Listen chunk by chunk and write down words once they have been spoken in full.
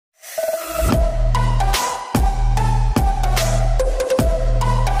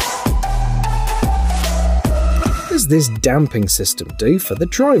this damping system do for the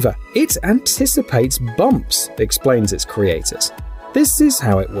driver? It anticipates bumps, explains its creators. This is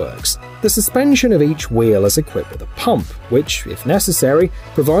how it works. The suspension of each wheel is equipped with a pump, which, if necessary,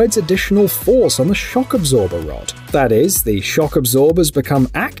 provides additional force on the shock absorber rod. That is, the shock absorbers become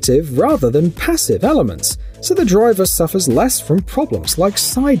active rather than passive elements, so the driver suffers less from problems like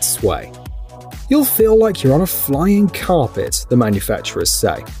side sway. You'll feel like you're on a flying carpet, the manufacturers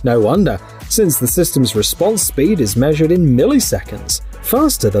say. No wonder, since the system's response speed is measured in milliseconds,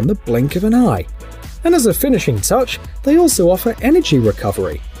 faster than the blink of an eye. And as a finishing touch, they also offer energy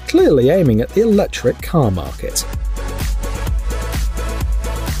recovery, clearly aiming at the electric car market.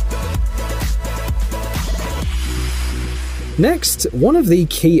 Next, one of the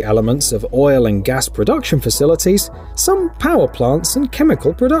key elements of oil and gas production facilities, some power plants and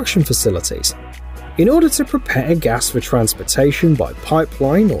chemical production facilities. In order to prepare gas for transportation by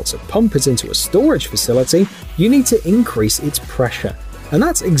pipeline or to pump it into a storage facility, you need to increase its pressure. And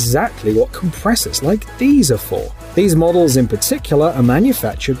that's exactly what compressors like these are for. These models in particular are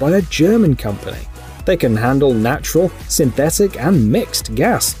manufactured by a German company. They can handle natural, synthetic, and mixed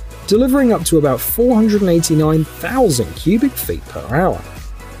gas, delivering up to about 489,000 cubic feet per hour.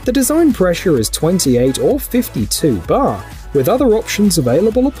 The design pressure is 28 or 52 bar, with other options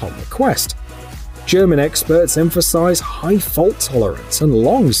available upon request. German experts emphasize high fault tolerance and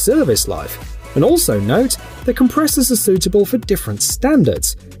long service life, and also note that compressors are suitable for different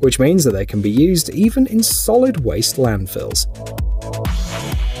standards, which means that they can be used even in solid waste landfills.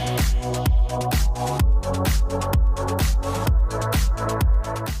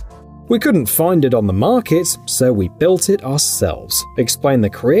 We couldn't find it on the market, so we built it ourselves, explain the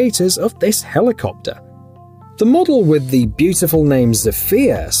creators of this helicopter. The model with the beautiful name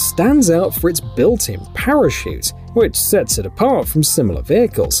Zefhir stands out for its built-in parachute, which sets it apart from similar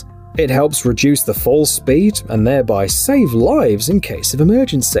vehicles. It helps reduce the fall speed and thereby save lives in case of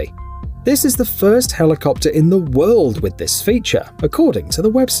emergency. This is the first helicopter in the world with this feature, according to the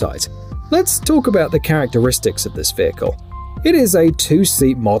website. Let's talk about the characteristics of this vehicle. It is a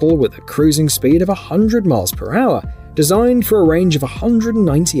two-seat model with a cruising speed of 100 miles per hour, designed for a range of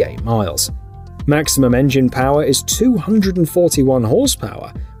 198 miles. Maximum engine power is 241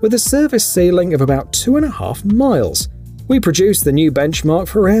 horsepower, with a service ceiling of about 2.5 miles. We produced the new benchmark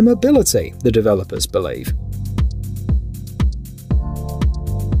for air mobility, the developers believe.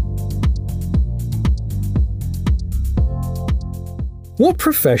 What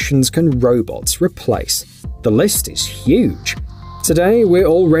professions can robots replace? The list is huge. Today, we're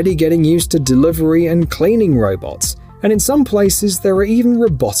already getting used to delivery and cleaning robots, and in some places there are even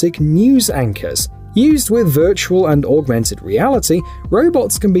robotic news anchors. Used with virtual and augmented reality,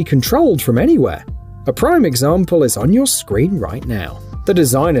 robots can be controlled from anywhere. A prime example is on your screen right now. The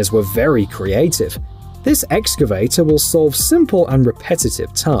designers were very creative. This excavator will solve simple and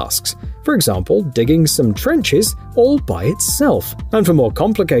repetitive tasks, for example, digging some trenches all by itself. And for more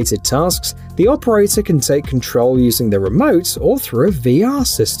complicated tasks, the operator can take control using the remote or through a VR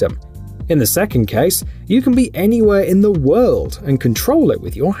system. In the second case, you can be anywhere in the world and control it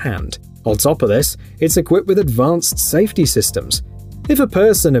with your hand. On top of this, it's equipped with advanced safety systems. If a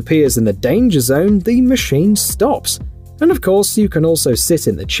person appears in the danger zone, the machine stops. And of course, you can also sit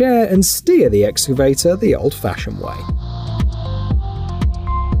in the chair and steer the excavator the old-fashioned way.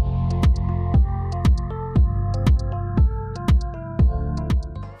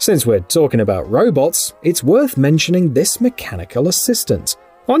 Since we're talking about robots, it's worth mentioning this mechanical assistant.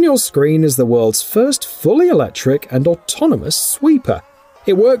 On your screen is the world's first fully electric and autonomous sweeper.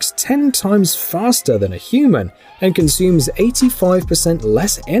 It works 10 times faster than a human and consumes 85%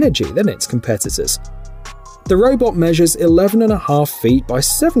 less energy than its competitors. The robot measures 11.5 feet by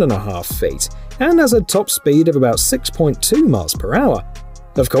 7.5 feet and has a top speed of about 6.2 miles per hour.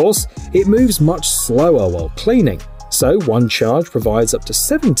 Of course, it moves much slower while cleaning, so one charge provides up to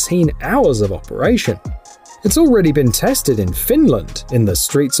 17 hours of operation. It's already been tested in Finland, in the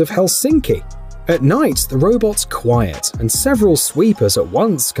streets of Helsinki. At night, the robot's quiet, and several sweepers at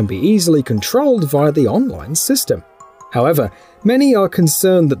once can be easily controlled via the online system. However, many are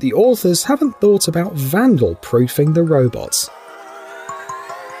concerned that the authors haven't thought about vandal-proofing the robots.